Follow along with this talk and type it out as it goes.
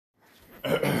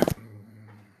And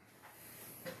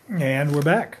we're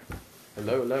back.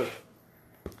 Hello, hello.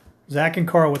 Zach and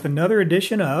Carl with another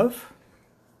edition of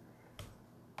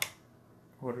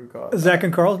What do we call it? Zach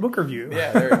and Carl's Book Review.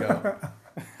 Yeah, there we go.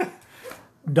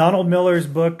 Donald Miller's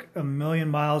book, A Million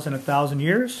Miles in a Thousand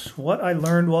Years, What I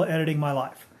Learned While Editing My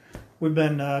Life. We've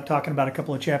been talking about a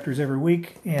couple of chapters every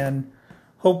week, and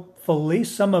hopefully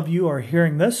some of you are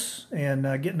hearing this and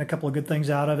getting a couple of good things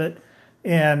out of it,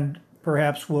 and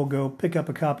perhaps we'll go pick up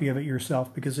a copy of it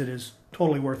yourself because it is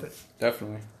totally worth it.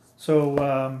 Definitely.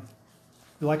 So,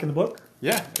 you liking the book?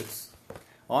 Yeah, it's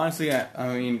honestly,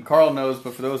 I mean, Carl knows,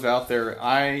 but for those out there,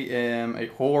 I am a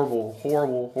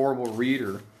horrible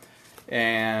reader.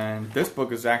 And this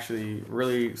book is actually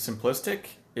really simplistic.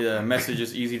 The message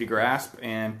is easy to grasp,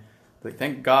 and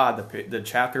thank God the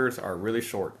chapters are really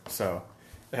short. So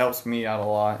it helps me out a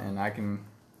lot, and I can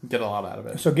get a lot out of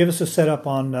it. So give us a setup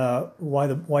on why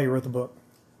you wrote the book.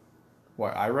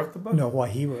 Why I wrote the book? No, why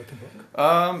he wrote the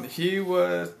book. He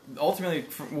was ultimately,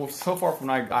 so far from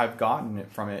I've gotten it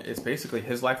from it, it's basically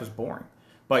his life was boring.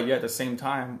 But yet at the same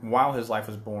time, while his life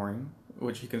was boring,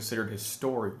 which he considered his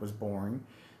story was boring,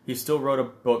 he still wrote a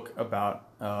book about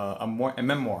a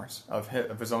memoirs of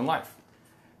his own life,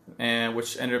 and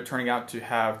which ended up turning out to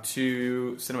have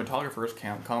two cinematographers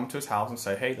come to his house and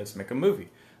say, "Hey, let's make a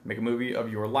movie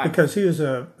of your life." Because he was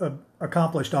a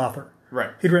accomplished author.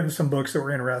 Right. He'd written some books that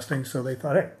were interesting, so they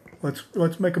thought, "Hey,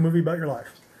 let's make a movie about your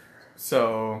life."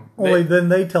 So then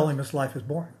they tell him his life is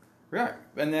boring. Right,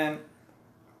 and then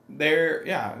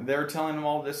they're telling him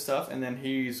all this stuff, and then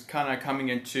he's kind of coming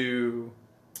into,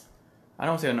 I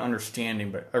don't want to say an understanding,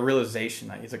 but a realization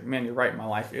that he's like, man, you're right, my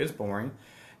life is boring.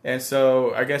 And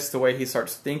so I guess the way he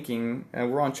starts thinking,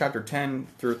 and we're on chapter 10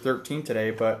 through 13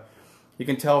 today, but you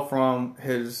can tell from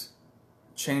his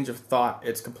change of thought,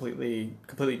 it's completely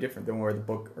different than where the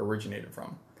book originated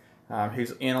from.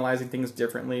 He's analyzing things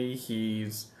differently.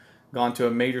 He's gone to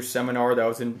a major seminar that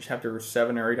was in chapter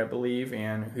 7 or 8, I believe,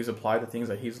 and he's applied the things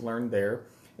that he's learned there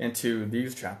into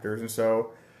these chapters. And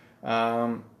so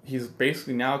he's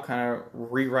basically now kind of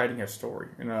rewriting his story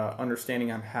and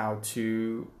understanding on how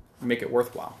to make it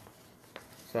worthwhile.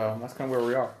 So that's kind of where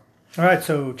we are. All right,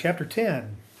 so chapter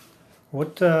 10.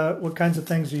 What kinds of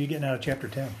things are you getting out of chapter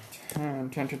 10?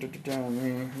 10. Let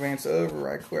me glance over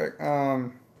right quick.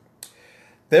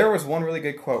 There was one really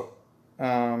good quote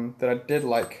that I did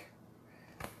like.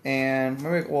 And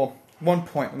maybe, one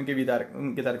point, let me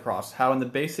get that across. How in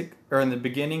the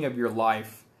beginning of your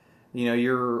life,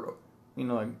 you're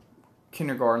like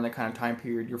kindergarten, that kind of time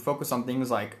period, you're focused on things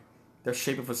like the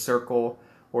shape of a circle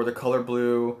or the color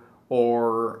blue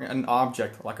or an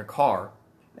object like a car.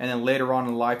 And then later on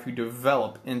in life, you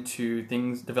develop into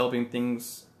developing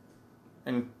things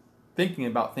and thinking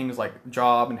about things like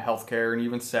job and healthcare and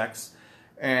even sex.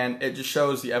 And it just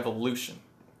shows the evolution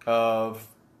of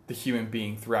the human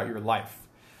being throughout your life.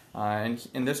 And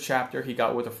in this chapter, he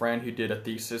got with a friend who did a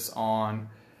thesis on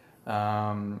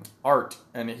art,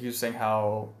 and he was saying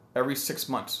how every 6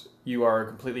 months you are a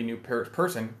completely new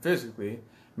person physically,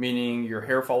 meaning your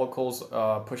hair follicles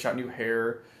push out new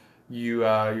hair,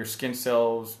 your skin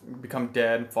cells become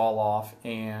dead and fall off,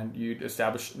 and you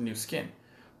establish new skin.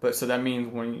 But so that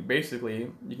means when you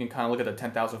can kind of look at the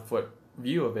 10,000 foot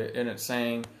view of it, and it's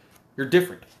saying you're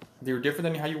different. You're different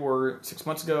than how you were 6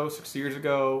 months ago, 6 years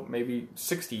ago, maybe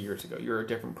 60 years ago. You're a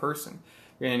different person.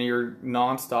 And you're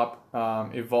nonstop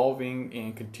evolving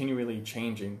and continually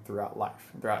changing throughout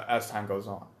life, as time goes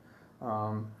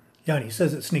on. Yeah, and he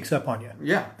says it sneaks up on you.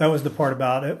 Yeah. That was the part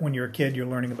about it. When you're a kid, you're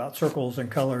learning about circles and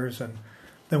colors, and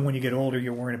then when you get older,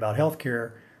 you're worrying about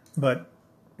healthcare. But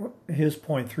his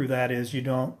point through that is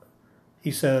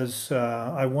he says,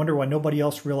 I wonder why nobody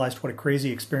else realized what a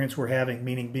crazy experience we're having,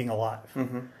 meaning being alive.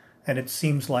 Mm-hmm. And it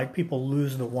seems like people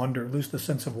lose the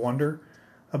sense of wonder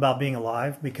about being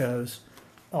alive, because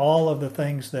all of the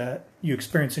things that you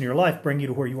experience in your life bring you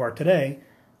to where you are today,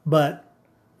 but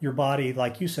your body,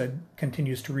 like you said,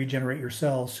 continues to regenerate your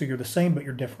cells, so you're the same, but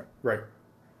you're different. Right.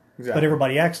 Exactly. But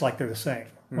everybody acts like they're the same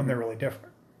when they're really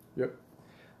different. Yep.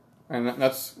 And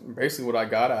that's basically what I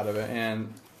got out of it.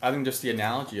 And I think just the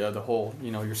analogy of the whole,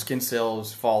 your skin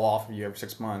cells fall off of you every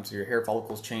 6 months, your hair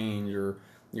follicles change, your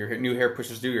new hair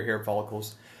pushes through your hair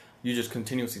follicles. You just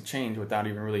continuously change without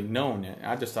even really knowing it.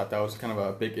 I just thought that was kind of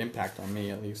a big impact on me,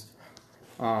 at least.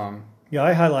 Yeah,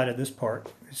 I highlighted this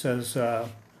part. It says, the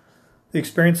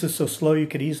experience is so slow you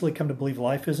could easily come to believe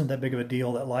life isn't that big of a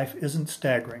deal, that life isn't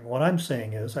staggering. What I'm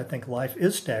saying is, I think life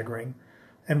is staggering,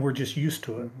 and we're just used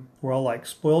to it. Mm-hmm. We're all like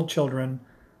spoiled children,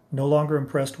 no longer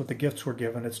impressed with the gifts we're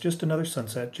given. It's just another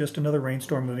sunset, just another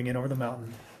rainstorm moving in over the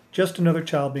mountain, just another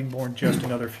child being born, just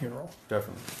another funeral.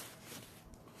 Definitely.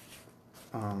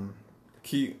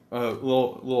 Key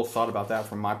little thought about that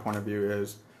from my point of view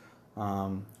is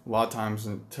a lot of times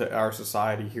to our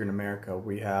society here in America,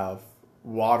 we have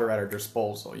water at our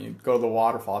disposal. You go to the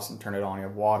water faucet and turn it on, you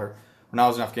have water. When I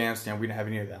was in Afghanistan, we didn't have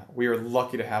any of that. We were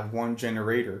lucky to have one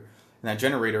generator, and that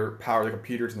generator powered the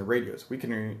computers and the radios. We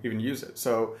couldn't even use it.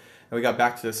 So and we got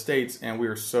back to the States, and we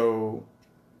were so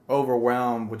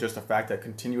overwhelmed with just the fact that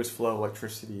continuous flow of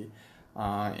electricity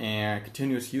and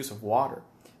continuous use of water.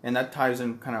 And that ties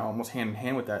in kind of almost hand in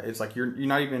hand with that. It's like you're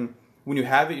not even, when you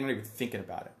have it, you're not even thinking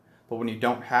about it. But when you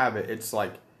don't have it, it's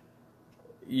like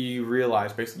you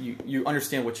realize, basically, you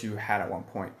understand what you had at one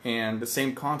point. And the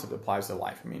same concept applies to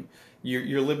life. I mean,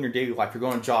 you're living your daily life. You're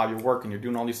going to a job, you're working, you're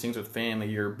doing all these things with family,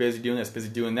 you're busy doing this, busy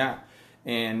doing that.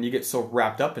 And you get so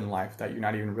wrapped up in life that you're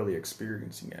not even really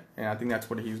experiencing it. And I think that's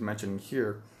what he's mentioning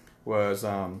here was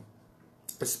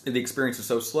the experience is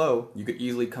so slow, you could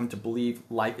easily come to believe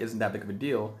life isn't that big of a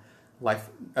deal.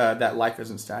 That life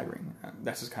isn't staggering.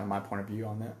 That's just kind of my point of view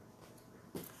on that.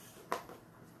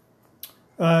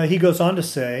 He goes on to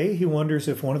say he wonders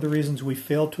if one of the reasons we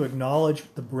fail to acknowledge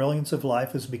the brilliance of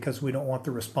life is because we don't want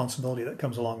the responsibility that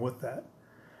comes along with that.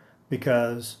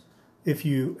 Because if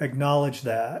you acknowledge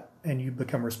that and you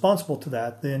become responsible to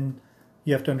that, then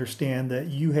you have to understand that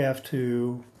you have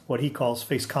to, what he calls,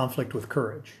 face conflict with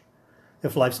courage.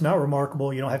 If life's not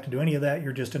remarkable, you don't have to do any of that.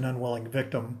 You're just an unwilling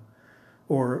victim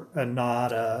or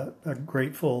not a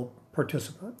grateful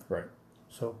participant. Right.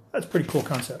 So that's a pretty cool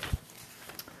concept.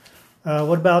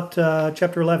 What about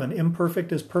chapter 11,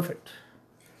 Imperfect is Perfect?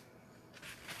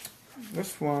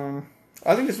 This one,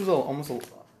 I think this was almost a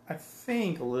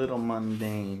little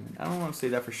mundane. I don't want to say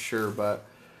that for sure, but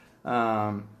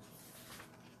I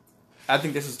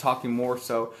think this is talking more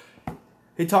so.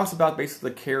 He talks about basically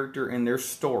the character in their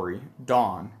story,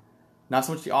 Dawn. Not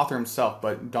so much the author himself,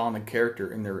 but Dawn, the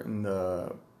character in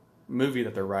the movie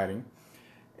that they're writing.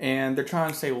 And they're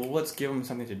trying to say, well, let's give him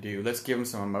something to do. Let's give him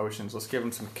some emotions. Let's give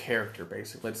him some character,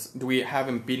 basically. Do we have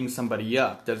him beating somebody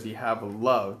up? Does he have a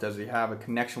love? Does he have a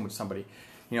connection with somebody?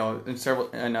 You know, in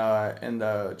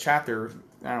the chapter,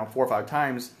 I don't know, 4 or 5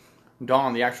 times,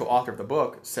 Dawn, the actual author of the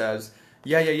book, says,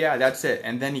 yeah, that's it.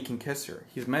 And then he can kiss her.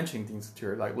 He's mentioning things to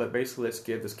her, like, let's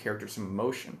give this character some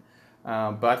emotion.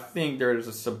 But I think there's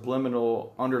a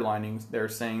subliminal underlining there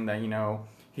saying that, you know,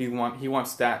 he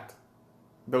wants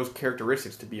those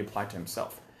characteristics to be applied to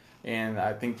himself. And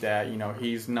I think that, you know,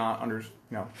 he's not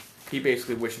he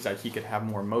basically wishes that he could have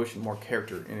more emotion, more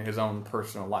character in his own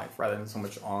personal life rather than so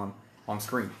much on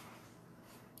screen.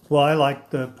 Well, I like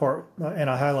the part, and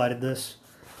I highlighted this.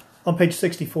 On page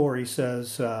 64, he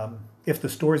says, if the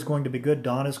story's going to be good,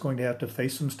 Don is going to have to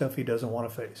face some stuff he doesn't want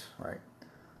to face. Right.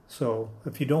 So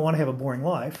if you don't want to have a boring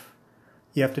life,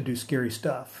 you have to do scary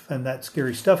stuff. And that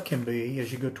scary stuff can be,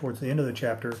 as you go towards the end of the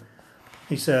chapter,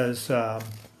 he says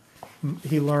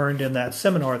he learned in that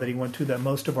seminar that he went to that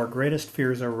most of our greatest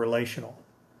fears are relational.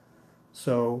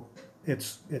 So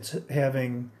it's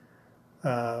having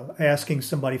asking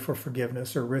somebody for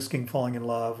forgiveness or risking falling in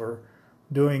love or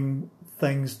doing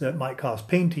things that might cause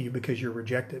pain to you because you're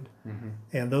rejected. Mm-hmm.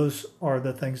 And those are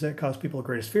the things that cause people the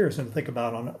greatest fears. And think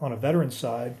about on a veteran's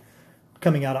side,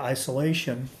 coming out of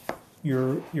isolation,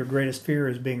 your greatest fear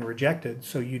is being rejected.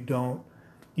 So you don't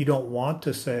want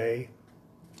to say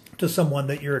to someone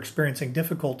that you're experiencing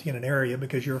difficulty in an area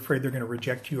because you're afraid they're going to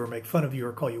reject you or make fun of you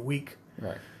or call you weak.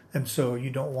 Right. And so you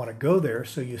don't want to go there,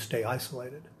 so you stay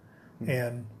isolated. Mm-hmm.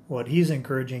 And what he's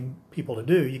encouraging people to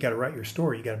do, you got to write your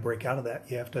story. You got to break out of that.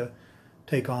 You have to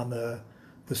take on the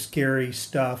scary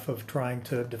stuff of trying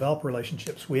to develop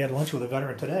relationships. We had lunch with a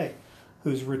veteran today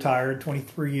who's retired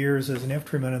 23 years as an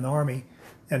infantryman in the Army,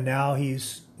 and now he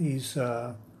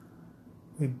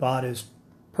bought his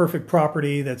perfect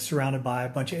property that's surrounded by a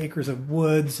bunch of acres of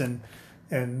woods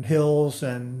and hills,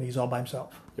 and he's all by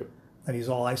himself. Yep. And he's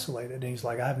all isolated. And he's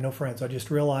like, I have no friends. I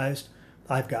just realized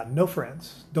I've got no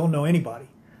friends, don't know anybody.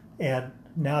 And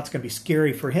now it's going to be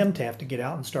scary for him to have to get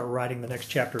out and start writing the next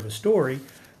chapter of his story,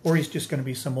 or he's just going to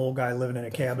be some old guy living in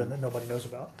a cabin that nobody knows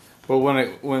about. Well,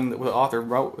 when the author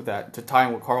wrote that, to tie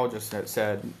in what Carl just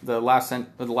said, the last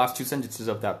 2 sentences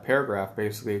of that paragraph,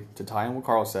 basically, to tie in what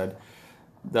Carl said,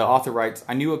 the author writes,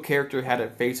 I knew a character had to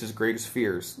face his greatest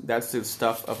fears. That's the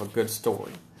stuff of a good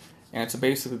story. And so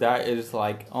basically that is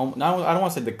like, I don't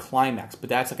want to say the climax, but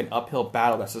that's like an uphill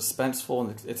battle that's suspenseful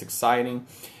and it's exciting.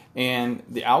 And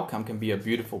the outcome can be a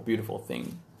beautiful, beautiful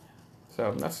thing.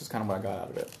 So that's just kind of what I got out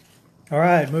of it. All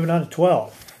right, moving on to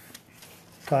 12.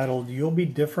 Titled, You'll Be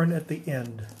Different at the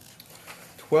End.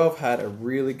 12 had a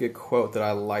really good quote that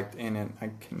I liked in it.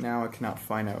 I cannot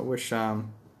find it. I wish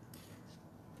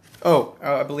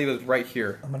I believe it's right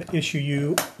here. I'm going to issue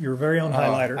you your very own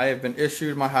highlighter. I have been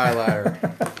issued my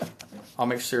highlighter. I'll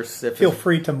make sure Sif Feel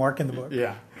free to mark in the book.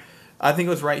 Yeah. I think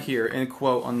it was right here in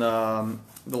quote on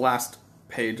the last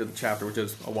page of the chapter, which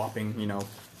is a whopping,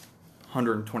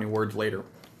 120 words later.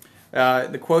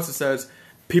 The quote that says,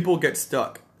 "People get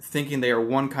stuck thinking they are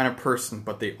one kind of person,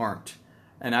 but they aren't."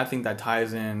 And I think that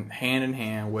ties in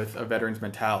hand with a veteran's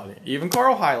mentality. Even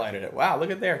Carl highlighted it. Wow,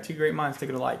 look at there. Two great minds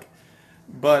thinking alike.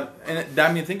 But,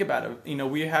 think about it.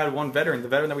 We had one veteran, the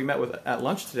veteran that we met with at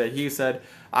lunch today, he said,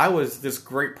 "I was this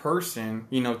great person,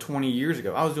 20 years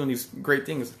ago. I was doing these great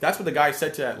things." That's what the guy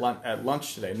said to at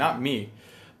lunch today, not me.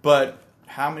 But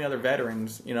how many other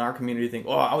veterans in our community think,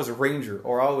 "Oh, I was a ranger,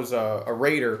 or I was a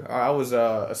raider, or I was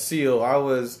a SEAL, I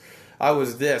was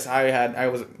this, I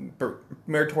was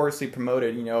meritoriously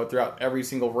promoted, throughout every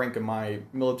single rank of my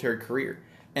military career."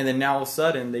 And then now all of a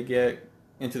sudden they get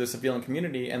into the civilian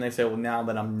community and they say, "Well, now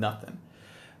that I'm nothing."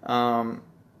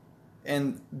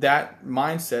 And that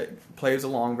mindset plays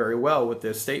along very well with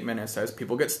this statement. It says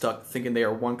people get stuck thinking they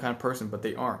are one kind of person, but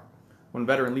they aren't. When a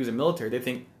veteran leaves the military, they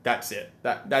think that's it.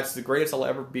 That's the greatest I'll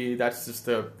ever be. That's just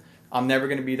I'm never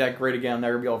going to be that great again. I'm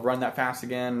never going to be able to run that fast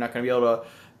again. I'm not going to be able to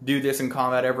do this in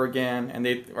combat ever again. And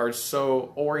they are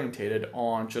so orientated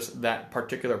on just that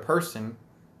particular person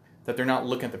that they're not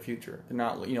looking at the future. They're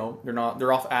not,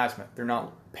 they're off azimuth. They're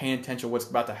not paying attention to what's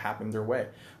about to happen their way.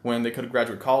 When they could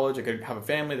graduate college, they could have a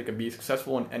family, they could be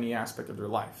successful in any aspect of their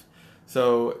life.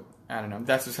 So, I don't know.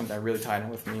 That's just something that really tied in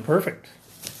with me. Perfect.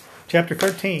 Chapter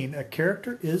 13, a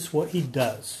character is what he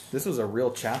does. This was a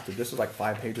real chapter. This was like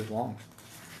 5 pages long.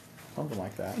 Something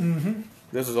like that. Mm-hmm.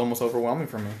 This is almost overwhelming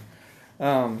for me.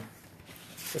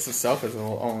 This itself is a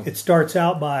little... It starts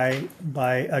out by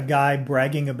a guy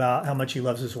bragging about how much he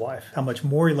loves his wife, how much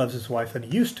more he loves his wife than he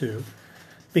used to,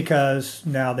 because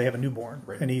now they have a newborn.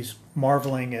 Right. And he's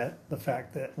marveling at the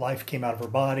fact that life came out of her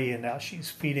body and now she's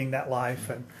feeding that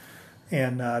life.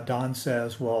 And Don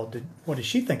says, "Well, what does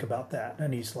she think about that?"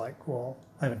 And he's like, "Well,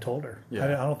 I haven't told her. Yeah.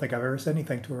 I don't think I've ever said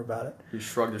anything to her about it." He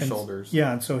shrugged his shoulders.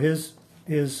 Yeah, and so he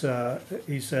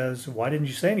says, "Why didn't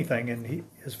you say anything?" And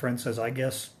his friend says, "I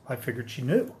guess I figured she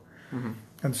knew." Mm-hmm.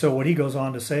 And so what he goes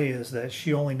on to say is that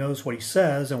she only knows what he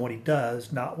says and what he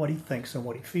does, not what he thinks and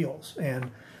what he feels.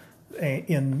 And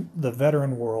in the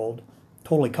veteran world,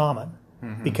 totally common,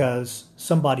 mm-hmm. because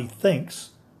somebody thinks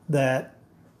that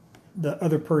the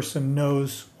other person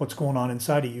knows what's going on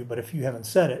inside of you, but if you haven't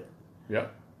said it,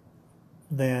 yep.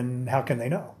 then how can they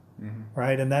know? Mm-hmm.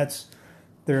 Right? And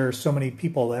there are so many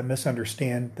people that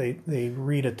misunderstand. They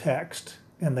read a text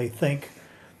and they think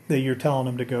that you're telling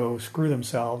them to go screw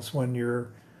themselves when you're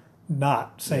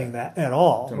not saying that at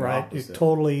all, right? It's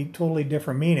totally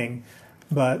different meaning,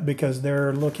 but because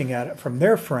they're looking at it from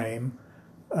their frame,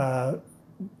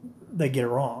 they get it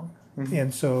wrong. Mm-hmm.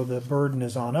 And so the burden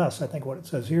is on us. I think what it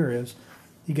says here is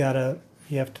you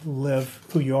have to live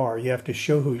who you are. You have to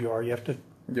show who you are. You have to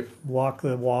walk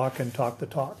the walk and talk the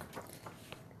talk.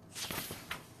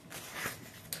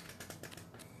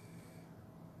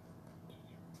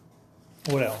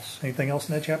 What else? Anything else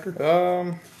in that chapter?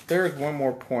 There's one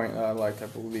more point that I liked, I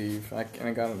believe. And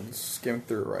I got to skim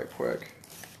through it right quick.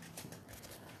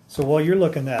 So while you're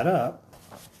looking that up,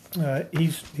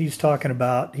 he's talking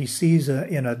about, he sees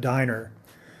in a diner,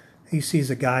 he sees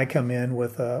a guy come in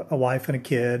with a wife and a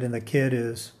kid, and the kid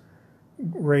is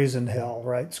raising hell,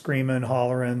 right? Screaming,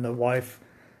 hollering. The wife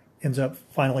ends up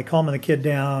finally calming the kid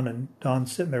down, and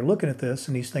Don's sitting there looking at this,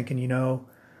 and he's thinking,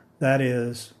 that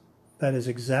is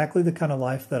exactly the kind of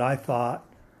life that I thought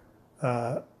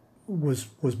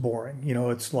was boring.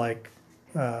 It's like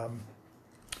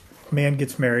man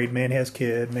gets married, man has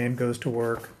kid, man goes to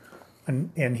work,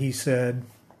 and he said,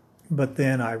 but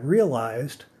then I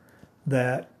realized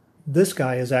that this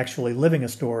guy is actually living a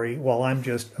story while I'm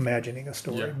just imagining a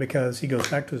story, because he goes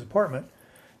back to his apartment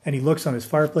and he looks on his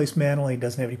fireplace mantel and he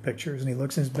doesn't have any pictures, and he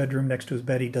looks in his bedroom next to his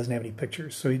bed, he doesn't have any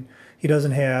pictures. So he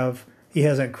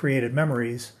hasn't created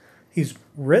memories. He's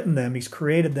written them, he's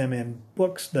created them in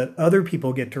books that other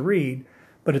people get to read,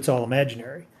 but it's all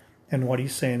imaginary. And what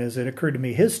he's saying is, it occurred to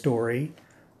me his story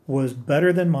was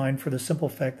better than mine for the simple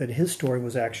fact that his story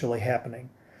was actually happening.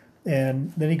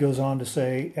 And then he goes on to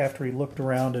say, after he looked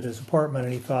around at his apartment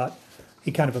and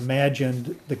he kind of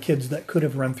imagined the kids that could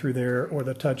have run through there, or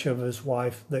the touch of his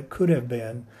wife that could have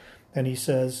been. And he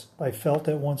says, I felt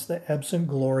at once the absent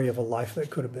glory of a life that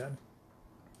could have been.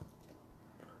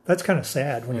 That's kind of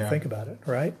sad when you think about it,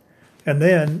 right? And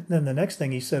then the next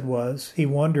thing he said was, he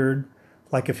wondered,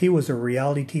 like, if he was a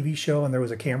reality TV show and there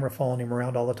was a camera following him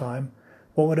around all the time,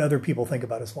 what would other people think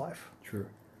about his life? True.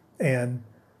 And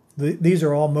These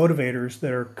are all motivators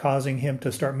that are causing him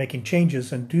to start making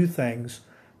changes and do things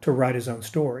to write his own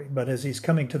story. But as he's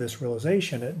coming to this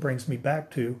realization, it brings me back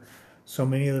to so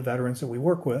many of the veterans that we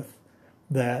work with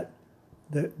that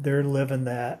they're living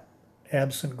that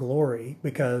absent glory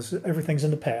because everything's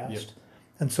in the past. Yep.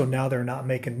 And so now they're not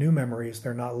making new memories.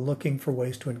 They're not looking for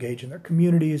ways to engage in their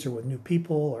communities or with new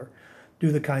people or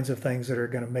do the kinds of things that are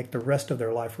going to make the rest of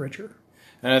their life richer.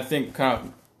 And I think kind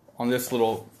of on this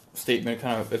little statement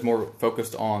kind of is more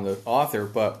focused on the author,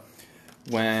 but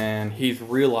when he's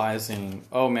realizing,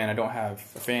 oh man, I don't have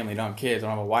a family, I don't have kids, I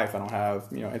don't have a wife, I don't have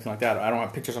anything like that, I don't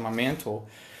have pictures on my mantle,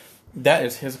 that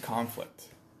is his conflict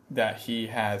that he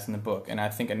has in the book. And I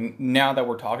think now that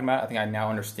we're talking about it, I think I now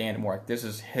understand it more. Like this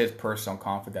is his personal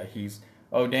conflict that he's,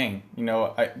 oh dang,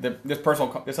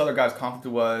 this other guy's conflict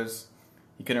was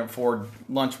he couldn't afford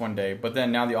lunch one day, but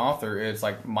then now the author is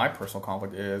like, my personal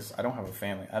conflict is I don't have a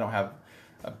family, I don't have.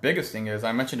 The biggest thing is,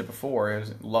 I mentioned it before,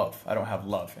 is love. I don't have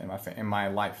love in my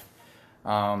life,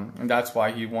 and that's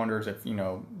why he wonders if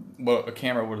what a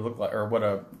camera would look like, or what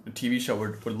a TV show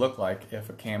would look like if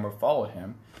a camera followed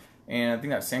him. And I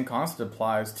think that same concept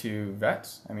applies to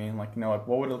vets. I mean, like what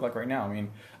would it look like right now? I mean,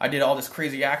 I did all this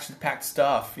crazy action-packed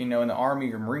stuff, in the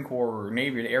Army or Marine Corps or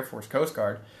Navy or the Air Force, Coast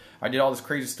Guard. I did all this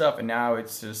crazy stuff, and now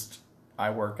it's just I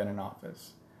work in an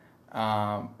office.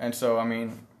 And so, I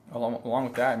mean, along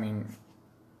with that, I mean,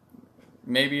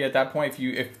 maybe at that point,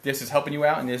 if this is helping you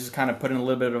out and this is kind of putting a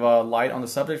little bit of a light on the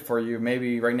subject for you,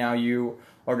 maybe right now you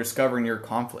are discovering your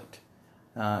conflict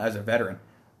as a veteran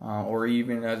or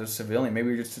even as a civilian. Maybe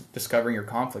you're just discovering your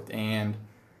conflict, and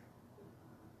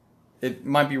it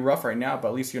might be rough right now, but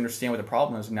at least you understand what the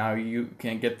problem is. Now you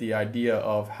can get the idea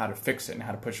of how to fix it and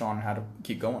how to push on and how to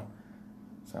keep going.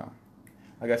 So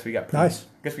I guess we got nice. I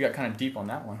guess we got kind of deep on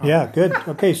that one. Huh? Yeah, good.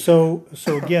 Okay, so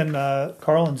again,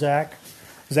 Carl and Zach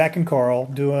and Carl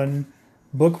doing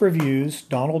book reviews.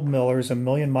 Donald Miller's A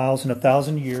Million Miles in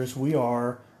 1,000 Years. We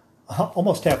are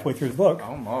almost halfway through the book.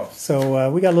 Almost. So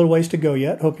we got a little ways to go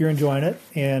yet. Hope you're enjoying it.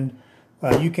 And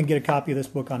you can get a copy of this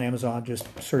book on Amazon. Just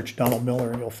search Donald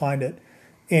Miller and you'll find it.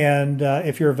 And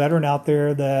if you're a veteran out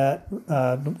there that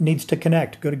needs to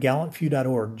connect, go to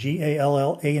gallantfew.org,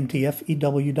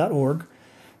 GALLANTFEW.org,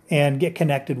 and get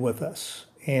connected with us.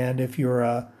 And if you're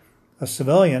a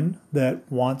civilian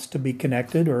that wants to be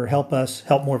connected or help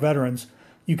more veterans,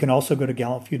 you can also go to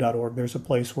gallantfew.org. There's a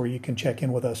place where you can check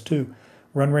in with us too.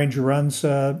 Run Ranger Runs,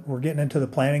 we're getting into the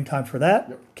planning time for that.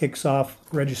 Yep. Kicks off,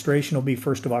 registration will be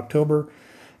 1st of October,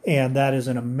 and that is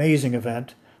an amazing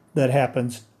event that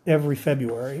happens every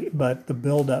February, but the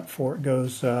build-up for it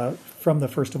goes from the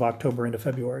 1st of October into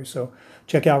February. So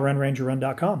check out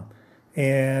runrangerrun.com.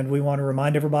 And we want to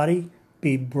remind everybody,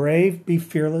 be brave, be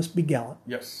fearless, be gallant.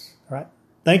 Yes. All right.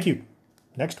 Thank you.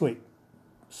 Next week.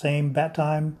 Same bat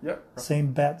time. Yep.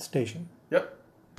 Same bat station. Yep.